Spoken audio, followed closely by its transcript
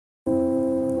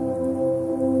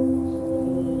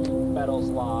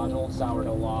Old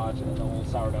Sourdough Lodge, and then the Old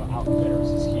Sourdough Outfitters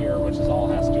is here, which is all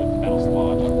has to do with the Bettles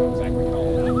Lodge. I don't know exactly how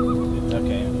all that fits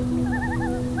Okay. together.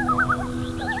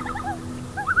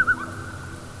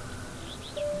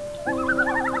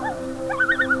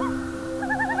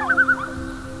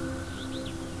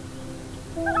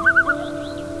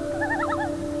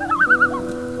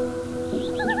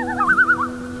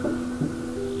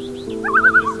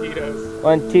 Mosquitoes.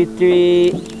 1, 2,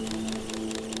 3.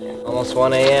 Almost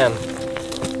 1 a.m.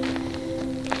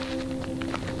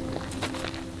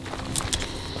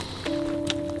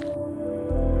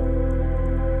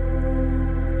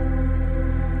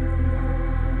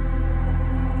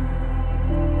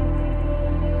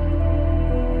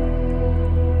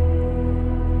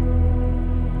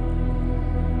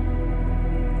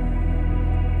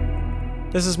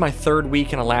 This is my third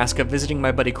week in Alaska visiting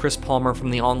my buddy Chris Palmer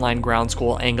from the online ground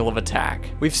school Angle of Attack.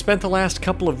 We've spent the last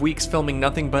couple of weeks filming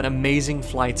nothing but amazing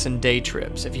flights and day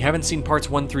trips. If you haven't seen parts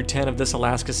 1 through 10 of this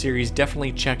Alaska series,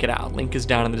 definitely check it out. Link is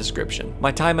down in the description.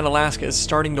 My time in Alaska is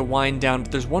starting to wind down,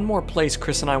 but there's one more place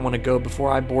Chris and I want to go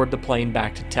before I board the plane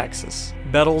back to Texas.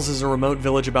 Bettles is a remote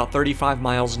village about 35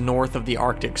 miles north of the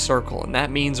Arctic Circle, and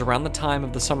that means around the time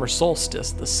of the summer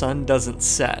solstice, the sun doesn't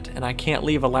set, and I can't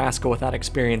leave Alaska without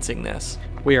experiencing this.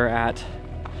 We are at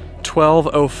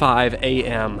 12:05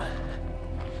 a.m.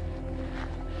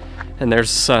 and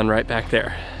there's the sun right back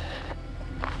there.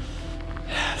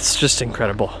 It's just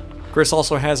incredible. Chris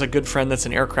also has a good friend that's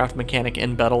an aircraft mechanic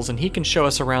in Bettles, and he can show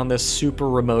us around this super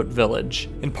remote village.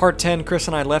 In part 10, Chris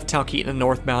and I left Talkeetna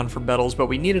northbound for Bettles, but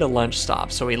we needed a lunch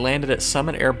stop, so we landed at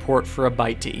Summit Airport for a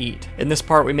bite to eat. In this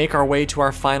part, we make our way to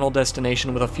our final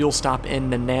destination with a fuel stop in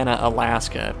Nenana,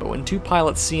 Alaska, but when two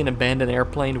pilots see an abandoned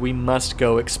airplane, we must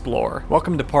go explore.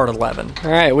 Welcome to part 11.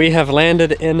 All right, we have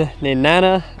landed in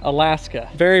Nenana, Alaska.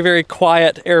 Very, very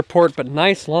quiet airport, but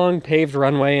nice long paved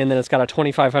runway, and then it's got a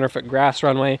 2,500-foot grass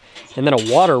runway, and then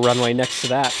a water runway next to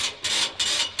that.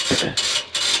 So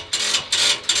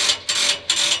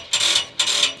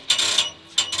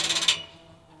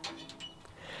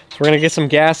we're gonna get some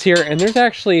gas here, and there's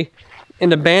actually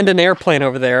an abandoned airplane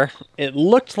over there. It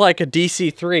looked like a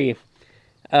DC-3.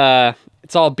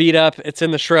 It's all beat up, it's in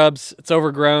the shrubs, it's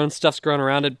overgrown, stuff's grown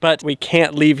around it, but we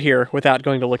can't leave here without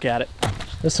going to look at it.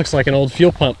 This looks like an old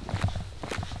fuel pump.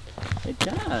 It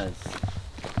does.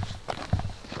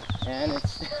 And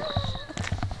it's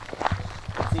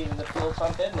even the fuel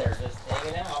pump in there, just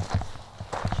hanging out.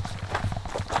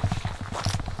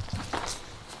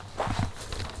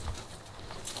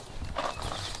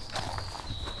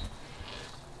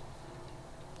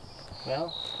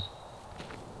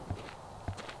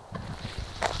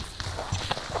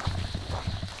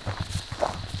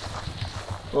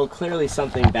 Well, clearly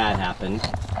something bad happened.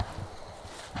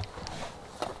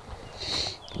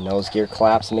 Nose gear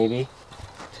collapse, maybe.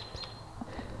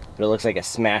 But it looks like it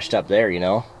smashed up there, you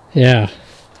know? Yeah.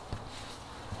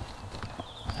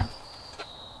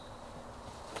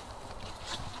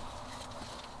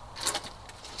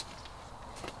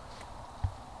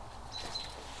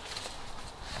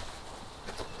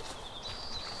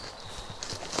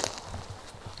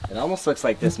 It almost looks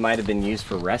like this might have been used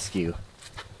for rescue.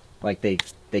 Like they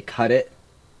cut it,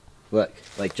 look,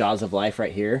 like Jaws of Life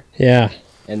right here. Yeah.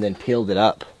 And then peeled it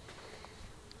up.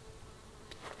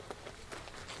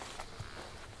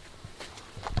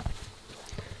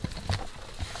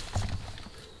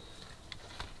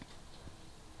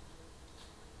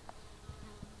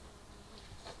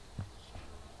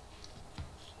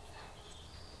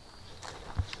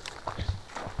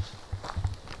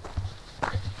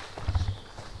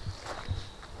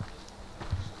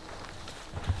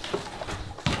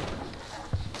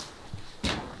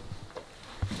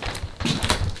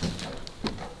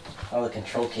 All the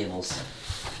control cables.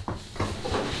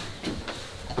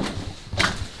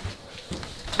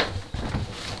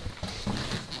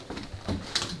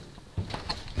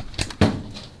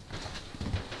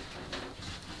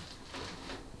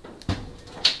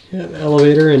 Yeah,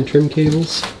 elevator and trim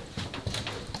cables.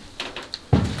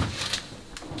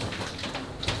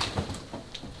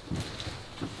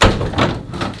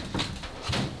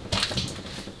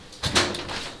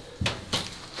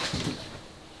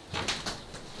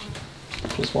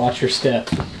 Just watch your step.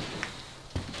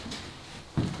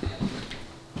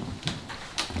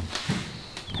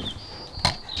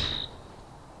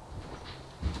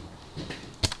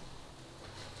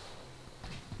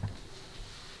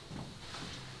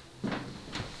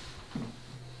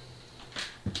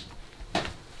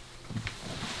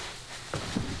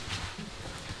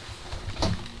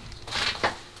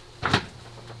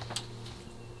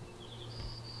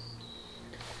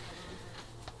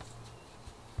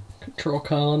 Control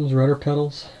columns, rudder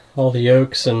pedals. All the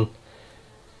yokes and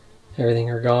everything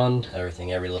are gone.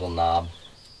 Everything, every little knob.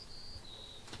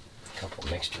 A couple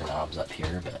mixture knobs up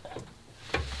here, but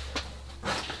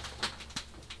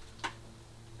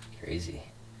crazy.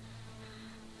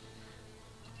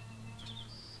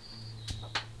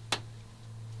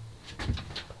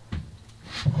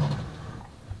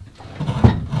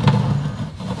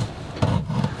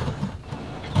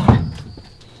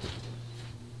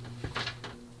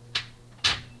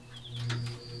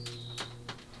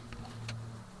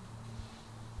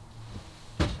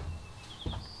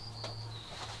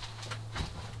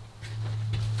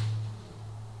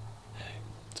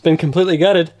 It's been completely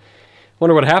gutted.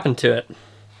 Wonder what happened to it.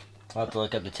 I'll have to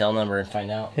look up the tail number and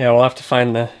find out. Yeah, we'll have to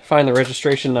find the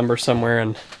registration number somewhere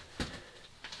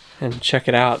and check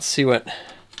it out, see what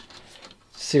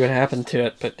happened to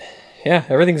it. But yeah,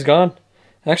 everything's gone.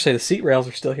 Actually, the seat rails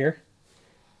are still here.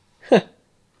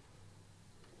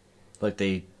 Look,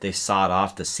 they sawed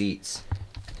off the seats.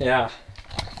 Yeah.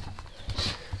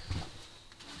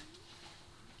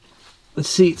 The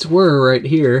seats were right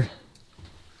here.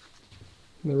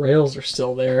 The rails are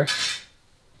still there.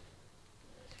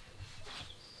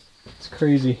 It's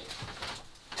crazy.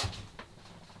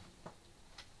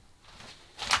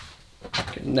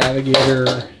 Like a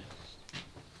navigator,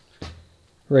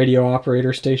 radio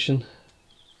operator station.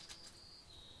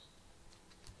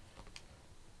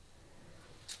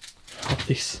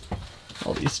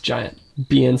 All these giant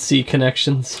BNC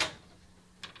connections.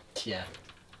 Yeah.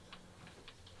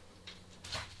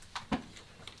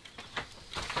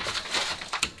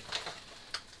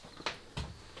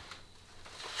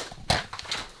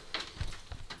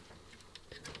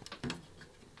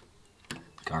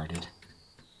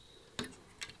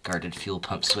 Guarded fuel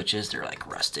pump switches, they're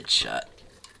like rusted shut.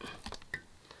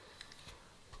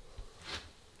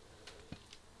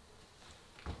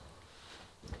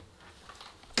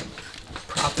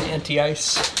 Prop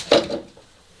anti-ice.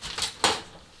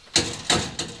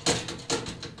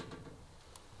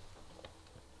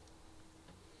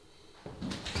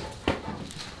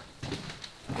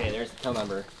 Okay, there's the tail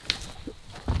number.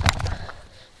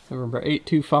 November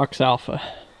 82 Fox Alpha.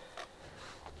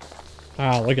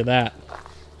 Wow, look at that.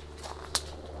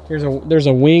 There's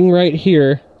a wing right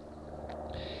here.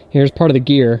 Here's part of the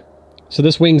gear. So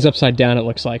this wing's upside down, it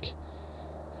looks like.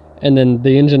 And then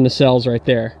the engine nacelle's right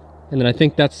there. And then I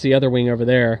think that's the other wing over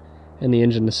there and the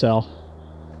engine nacelle.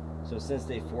 So since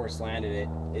they force landed it,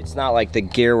 it's not like the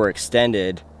gear were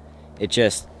extended. It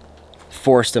just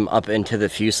forced them up into the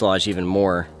fuselage even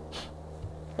more.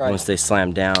 Right. Once they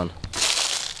slammed down.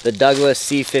 The Douglas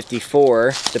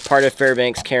C-54 departed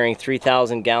Fairbanks carrying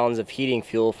 3,000 gallons of heating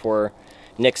fuel for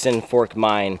Nixon Fork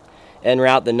Mine. En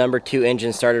route, the number 2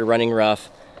 engine started running rough.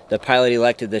 The pilot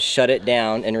elected to shut it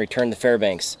down and return to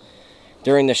Fairbanks.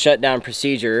 During the shutdown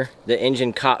procedure, the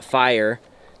engine caught fire.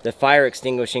 The fire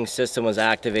extinguishing system was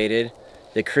activated.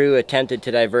 The crew attempted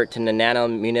to divert to Nanano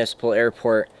Municipal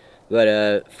Airport, but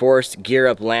a forced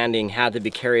gear-up landing had to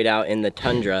be carried out in the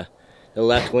tundra. The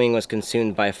left wing was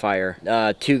consumed by fire.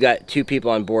 Two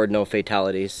people on board, no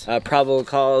fatalities. Probable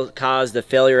cause, the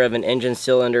failure of an engine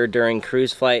cylinder during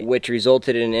cruise flight, which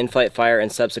resulted in an in-flight fire and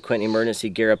subsequent emergency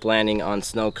gear-up landing on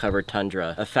snow-covered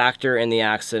tundra. A factor in the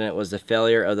accident was the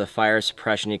failure of the fire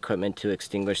suppression equipment to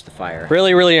extinguish the fire.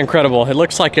 Really, really incredible. It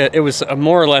looks like it was a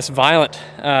more or less violent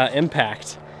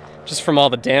impact, just from all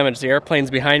the damage. The airplane's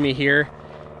behind me here,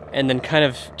 and then kind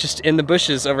of just in the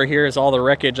bushes over here is all the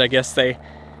wreckage. I guess they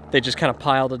just kind of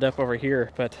piled it up over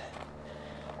here, but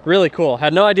really cool.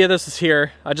 Had no idea this was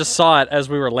here. I just saw it as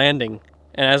we were landing,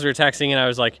 and as we were taxiing in, I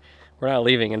was like, we're not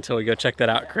leaving until we go check that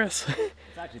out, Chris.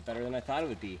 It's actually better than I thought it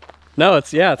would be. No,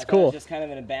 it's cool. It was just kind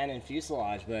of an abandoned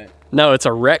fuselage, but... No, it's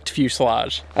a wrecked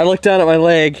fuselage. I looked down at my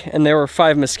leg, and there were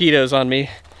 5 mosquitoes on me,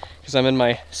 because I'm in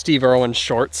my Steve Irwin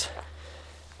shorts.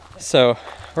 So,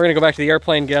 we're gonna go back to the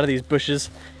airplane, get out of these bushes,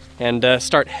 and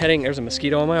start heading. There's a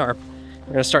mosquito on my arm.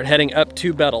 We're gonna start heading up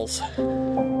to Bettles.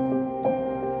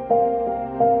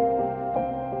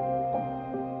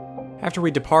 After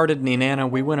we departed Nenana,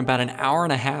 we went about an hour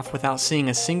and a half without seeing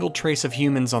a single trace of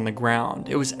humans on the ground.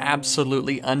 It was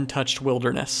absolutely untouched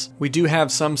wilderness. We do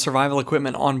have some survival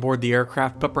equipment on board the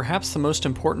aircraft, but perhaps the most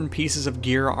important pieces of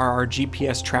gear are our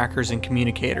GPS trackers and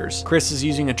communicators. Chris is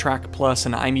using a Track Plus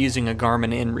and I'm using a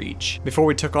Garmin InReach. Before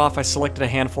we took off, I selected a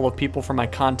handful of people from my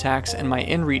contacts, and my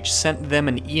InReach sent them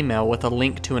an email with a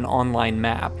link to an online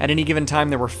map. At any given time,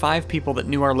 there were 5 people that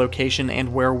knew our location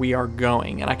and where we are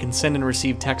going, and I can send and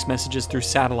receive text messages through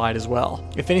satellite as well.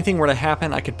 If anything were to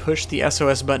happen, I could push the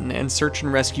SOS button and search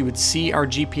and rescue would see our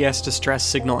GPS distress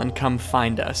signal and come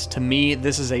find us. To me,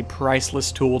 this is a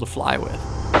priceless tool to fly with.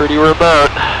 Pretty remote.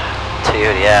 2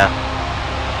 Dude, yeah.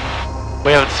 We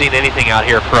haven't seen anything out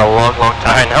here for a long, long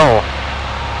time. I know.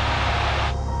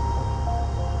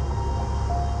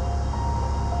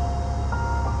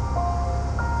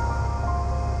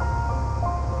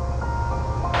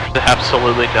 There's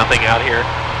absolutely nothing out here.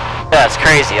 That's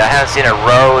crazy. I haven't seen a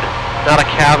road. Not a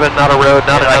cabin, not a road,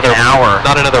 not like another an hour.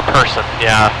 Not another person.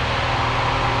 Yeah.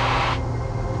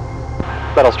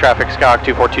 Bettles traffic, Skywalk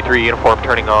 2423 uniform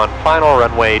turning on. Final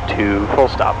runway to full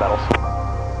stop, Bettles.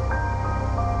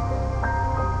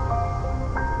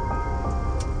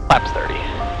 Flaps 30.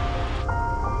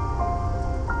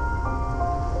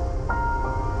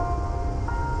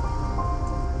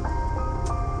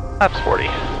 Flaps 40.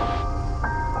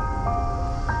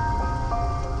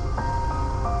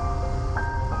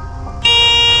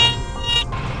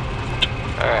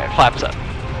 Alright, flaps up.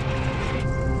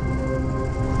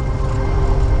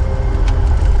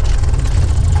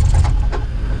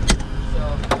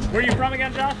 Where are you from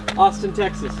again, Josh? Austin,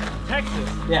 Texas. Texas.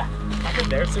 Yeah. I've been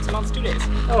there 6 months, 2 days.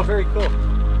 Oh, very cool.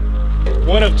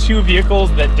 One of 2 vehicles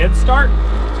that did start,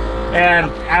 and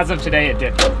as of today, it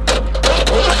didn't.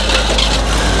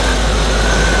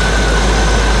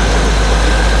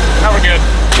 Now we're good.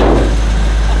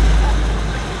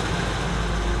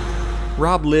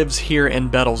 Rob lives here in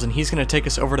Bettles, and he's going to take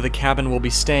us over to the cabin we'll be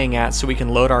staying at so we can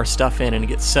load our stuff in and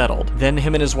get settled. Then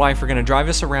him and his wife are going to drive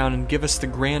us around and give us the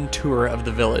grand tour of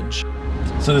the village.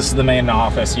 So this is the main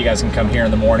office. You guys can come here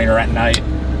in the morning or at night.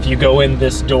 If you go in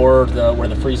this door, where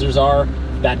the freezers are,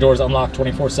 that door's unlocked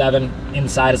 24/7.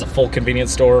 Inside is a full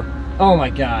convenience store. Oh my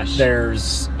gosh.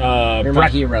 There's You're my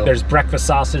hero. There's breakfast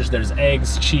sausage, there's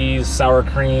eggs, cheese, sour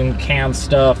cream, canned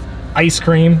stuff, ice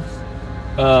cream,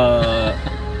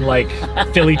 like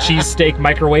Philly cheesesteak,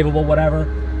 microwavable, whatever.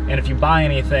 And if you buy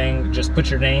anything, just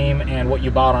put your name and what you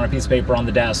bought on a piece of paper on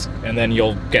the desk, and then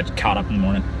you'll get caught up in the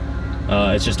morning.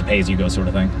 It's just a pay-as-you-go sort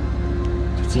of thing.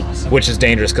 That's awesome. Which is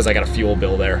dangerous because I got a fuel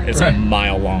bill there. It's a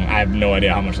mile long. I have no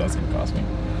idea how much that's going to cost me.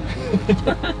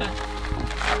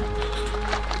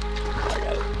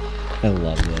 I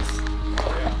love this.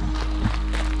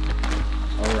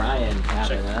 Orion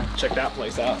cabin, huh? Check that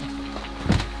place out.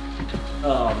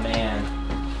 Oh man.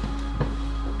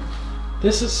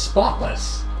 This is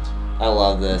spotless. I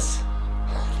love this.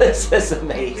 This is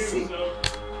amazing.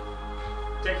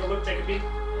 Take a look, take a peek.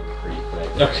 Pretty quick.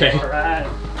 Okay. All right.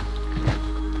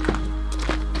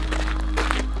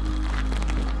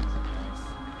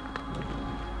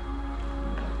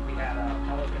 We had a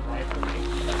Pelican rifle.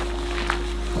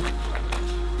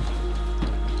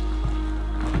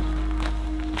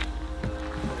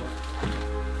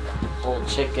 Whole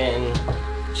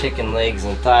chicken legs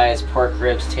and thighs, pork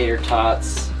ribs, tater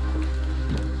tots.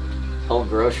 Whole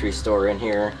grocery store in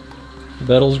here.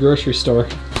 Bettles grocery store.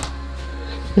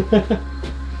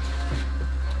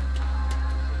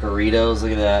 Burritos,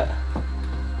 look at that.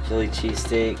 Philly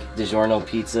cheesesteak, DiGiorno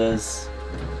pizzas.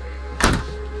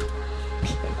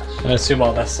 I assume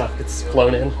all that stuff gets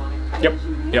flown in.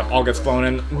 Yep, all gets flown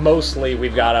in. Mostly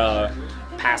we've got a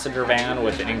passenger van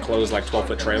with an enclosed like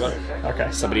 12-foot trailer. Okay.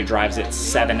 Somebody drives it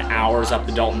 7 hours up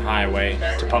the Dalton Highway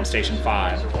to Pump Station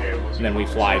 5. And then we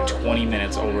fly 20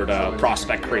 minutes over to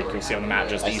Prospect Creek. You'll see on the map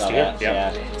just east saw of here. that,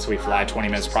 Yep. yeah. So we fly 20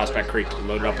 minutes to Prospect Creek,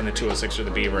 load it up in the 206 or the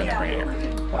Beaver, and then bring it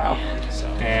here. Wow.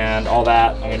 And all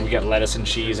that, I mean, we get lettuce and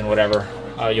cheese and whatever.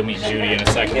 You'll meet Judy in a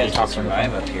second. You You guys talk can to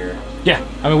survive her. up here. Yeah,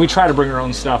 I mean, we try to bring our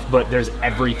own stuff, but there's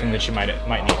everything that you might need.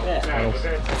 Yeah.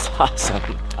 It's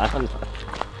awesome. I'm in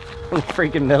the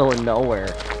freaking middle of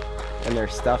nowhere, and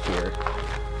there's stuff here.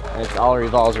 And it all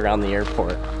revolves around the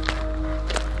airport.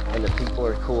 And the people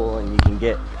are cool, and you can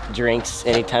get drinks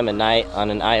any time of night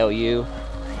on an IOU.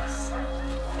 Nice.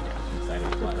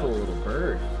 Cool little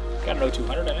bird. Got an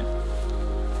 0200 in it.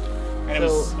 And it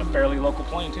was a fairly local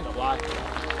plane too to fly.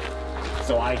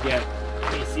 So I get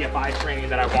ACFI training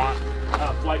that I want,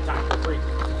 flight time for free.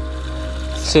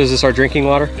 So is this our drinking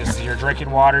water? This is your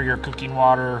drinking water, your cooking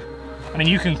water. I mean,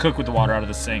 you can cook with the water out of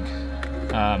the sink.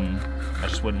 I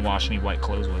just wouldn't wash any white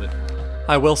clothes with it.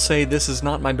 I will say this is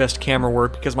not my best camera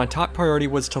work because my top priority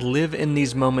was to live in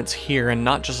these moments here and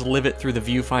not just live it through the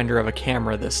viewfinder of a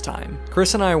camera this time.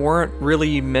 Chris and I weren't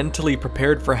really mentally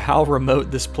prepared for how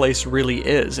remote this place really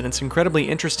is, and it's incredibly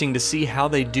interesting to see how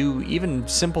they do even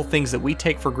simple things that we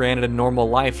take for granted in normal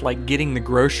life, like getting the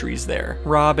groceries there.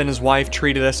 Rob and his wife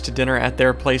treated us to dinner at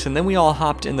their place, and then we all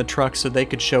hopped in the truck so they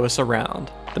could show us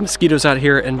around. The mosquitoes out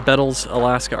here in Bettles,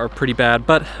 Alaska are pretty bad,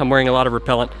 but I'm wearing a lot of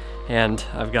repellent. And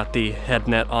I've got the head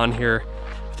net on here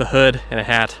with a hood and a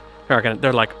hat.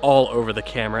 They're like all over the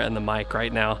camera and the mic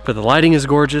right now. But the lighting is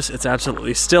gorgeous. It's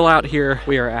absolutely still out here.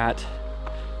 We are at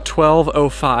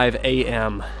 12:05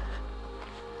 a.m.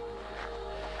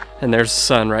 And there's the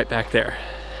sun right back there.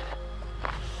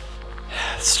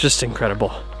 It's just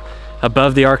incredible.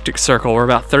 Above the Arctic Circle, we're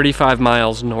about 35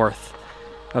 miles north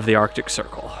of the Arctic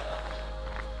Circle.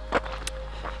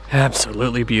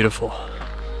 Absolutely beautiful.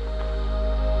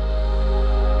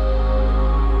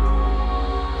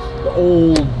 The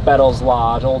old Bettles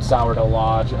Lodge, old Sourdough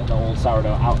Lodge, and the old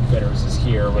Sourdough Outfitters is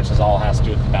here, which is all has to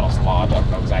do with the Bettles Lodge. I don't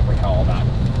know exactly how all that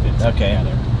fits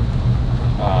together.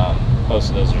 Most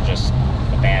of those are just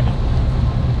abandoned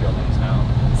buildings now.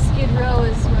 Skid Row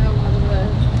is where a lot of the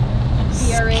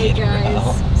DRA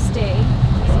guys stay.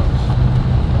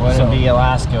 Wouldn't be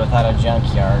Alaska without a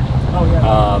junkyard. Oh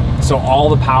yeah. So all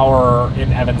the power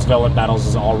in Evansville and Bettles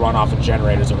is all run off of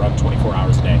generators that run 24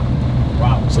 hours a day.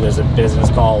 Wow. So there's a business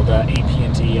called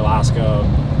AT&T Alaska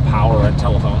Power and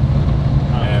Telephone,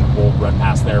 and we'll run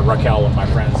past there. Raquel, one of my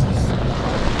friends, is.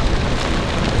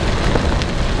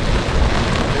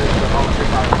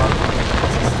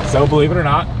 So believe it or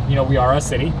not, you know, we are a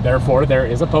city, therefore there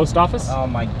is a post office. Oh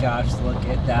my gosh, look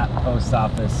at that post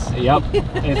office. Yep,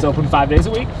 it's open 5 days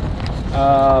a week.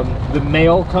 The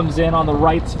mail comes in on the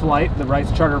Wright's flight, the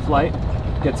Wright's charter flight,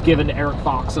 gets given to Eric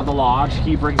Fox of the lodge.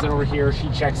 He brings it over here, she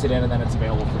checks it in, and then it's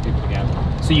available for people to get.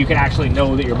 So you can actually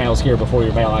know that your mail's here before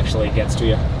your mail actually gets to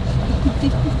you.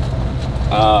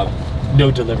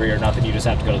 No delivery or nothing, you just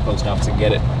have to go to the post office and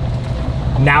get it.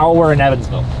 Now we're in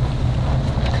Evansville.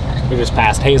 We just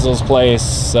passed Hazel's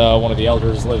place. One of the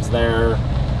elders lives there.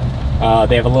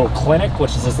 They have a little clinic,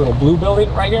 which is this little blue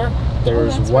building right here.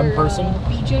 There's one person.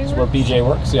 That's where BJ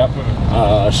works. Yep.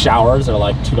 Showers are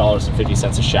like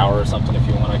 $2.50 a shower or something if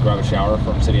you want to grab a shower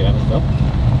from City of Evansville.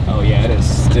 Oh yeah, it is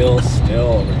still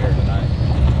over here tonight.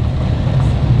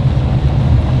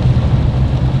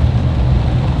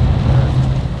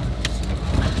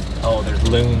 Oh, there's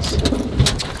loons.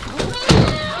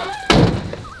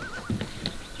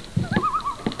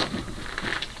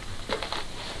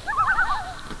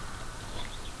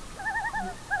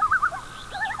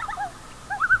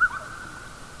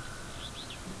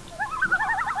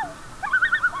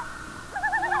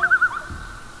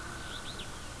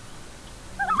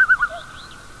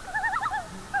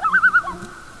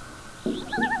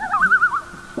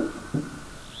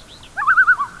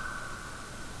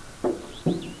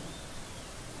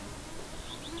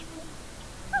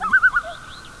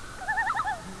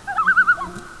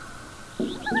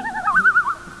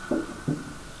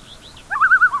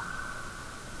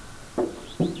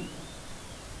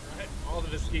 All the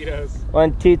mosquitoes.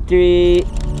 1, 2, 3.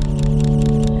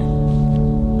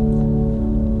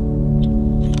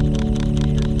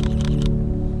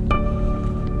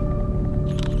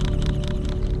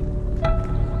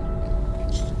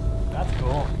 That's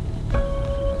cool.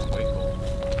 That's way cool.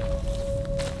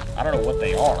 I don't know what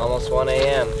they are. Almost 1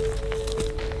 a.m.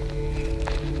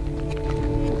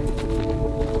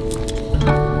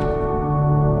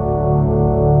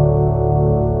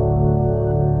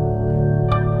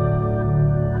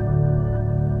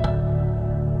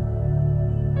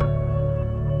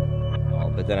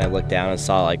 But then I looked down and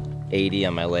saw like 80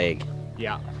 on my leg.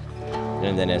 Yeah.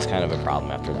 And then it's kind of a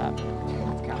problem after that.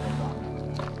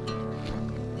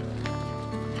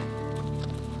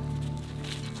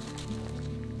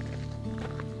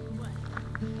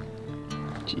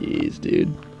 Jeez,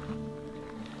 dude.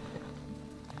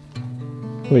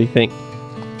 What do you think?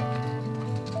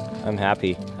 I'm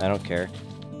happy. I don't care.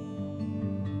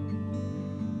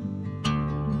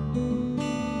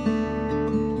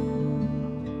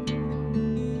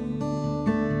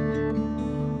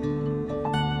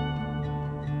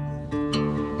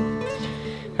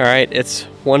 All right, it's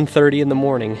 1:30 in the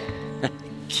morning.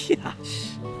 Gosh.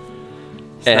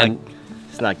 And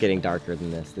it's not getting darker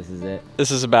than this. This is it. this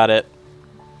is about it.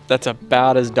 That's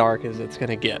about as dark as it's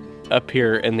gonna get up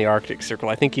here in the Arctic Circle.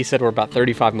 I think he said we're about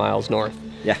 35 miles north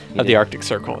of the Arctic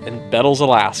Circle in Bettles,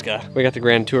 Alaska. We got the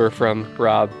grand tour from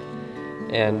Rob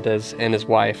and his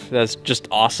wife. That's just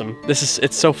awesome.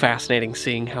 It's so fascinating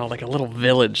seeing how like a little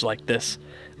village like this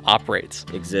operates.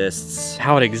 Exists.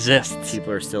 How it exists.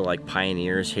 People are still like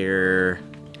pioneers here.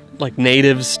 Like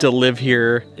natives still live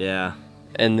here. Yeah.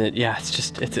 And yeah,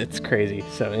 it's crazy.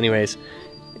 So anyways,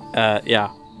 yeah.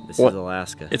 This is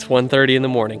Alaska. It's 1:30 in the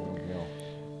morning.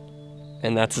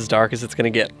 And that's as dark as it's gonna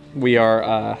get. We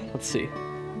are, let's see,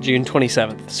 June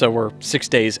 27th. So we're 6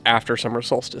 days after summer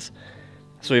solstice.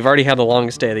 So we've already had the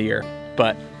longest day of the year,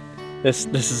 but this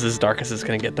is as dark as it's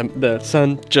gonna get. The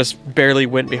sun just barely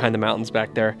went behind the mountains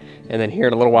back there, and then here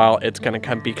in a little while, it's gonna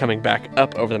be coming back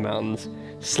up over the mountains,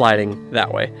 sliding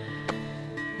that way.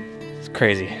 It's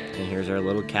crazy. And here's our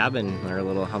little cabin, our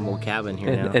little humble cabin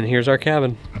here now. And here's our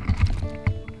cabin.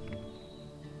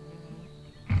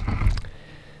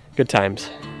 Good times.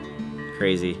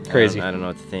 Crazy. Crazy. I don't know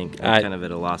what to think. I'm kind of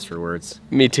at a loss for words.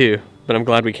 Me too, but I'm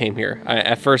glad we came here.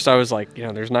 At first I was like,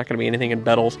 there's not going to be anything in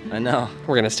Bettles. I know.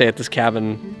 We're going to stay at this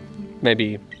cabin,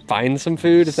 maybe find some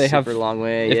food if they have Super long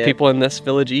way. if people in this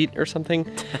village eat or something,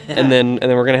 and then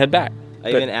we're going to head back. I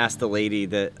even asked the lady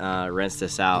that rents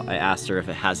this out. I asked her if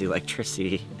it has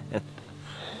electricity.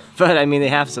 But I mean, they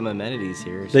have some amenities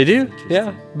here. So they do,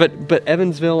 yeah. But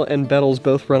Evansville and Bettles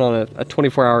both run on a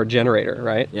 24-hour generator,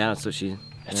 right? Yeah, that's what she.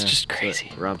 That's just crazy.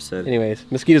 What Rob said. Anyways,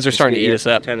 mosquitoes are starting to eat us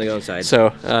up. Time to go inside. So,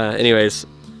 anyways,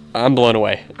 I'm blown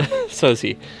away. So is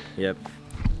he. Yep.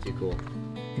 Too cool.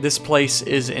 This place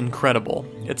is incredible.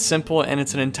 It's simple and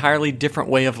it's an entirely different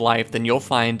way of life than you'll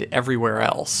find everywhere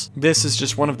else. This is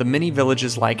just one of the many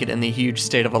villages like it in the huge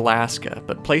state of Alaska,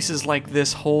 but places like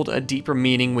this hold a deeper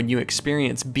meaning when you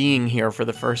experience being here for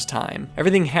the first time.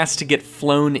 Everything has to get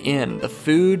flown in. The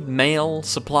food, mail,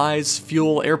 supplies,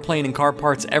 fuel, airplane and car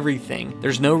parts, everything.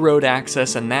 There's no road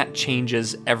access and that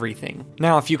changes everything.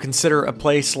 Now, if you consider a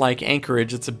place like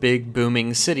Anchorage, it's a big,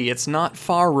 booming city. It's not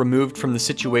far removed from the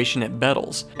situation at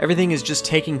Bettles. Everything is just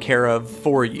taken care of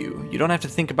for you. You don't have to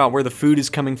think about where the food is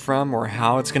coming from or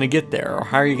how it's going to get there or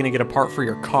how are you going to get a part for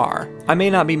your car. I may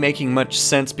not be making much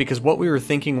sense because what we were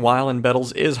thinking while in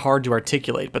Bettles is hard to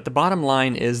articulate, but the bottom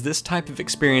line is this type of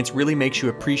experience really makes you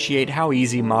appreciate how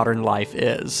easy modern life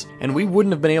is. And we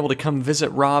wouldn't have been able to come visit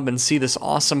Rob and see this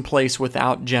awesome place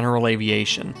without general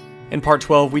aviation. In part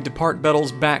 12, we depart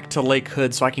Bettles back to Lake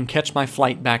Hood so I can catch my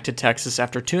flight back to Texas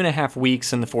after 2.5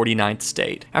 weeks in the 49th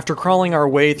state. After crawling our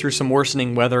way through some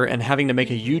worsening weather and having to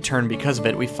make a U-turn because of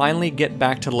it, we finally get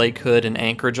back to Lake Hood in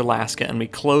Anchorage, Alaska, and we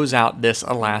close out this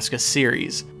Alaska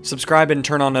series. Subscribe and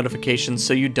turn on notifications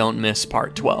so you don't miss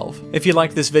part 12. If you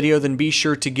liked this video, then be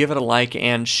sure to give it a like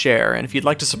and share. And if you'd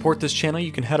like to support this channel,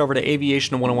 you can head over to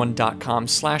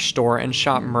aviation101.com/store and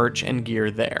shop merch and gear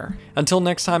there. Until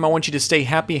next time, I want you to stay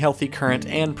happy, healthy, current,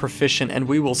 and proficient, and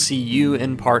we will see you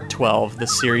in part 12, the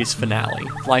series finale.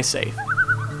 Fly safe.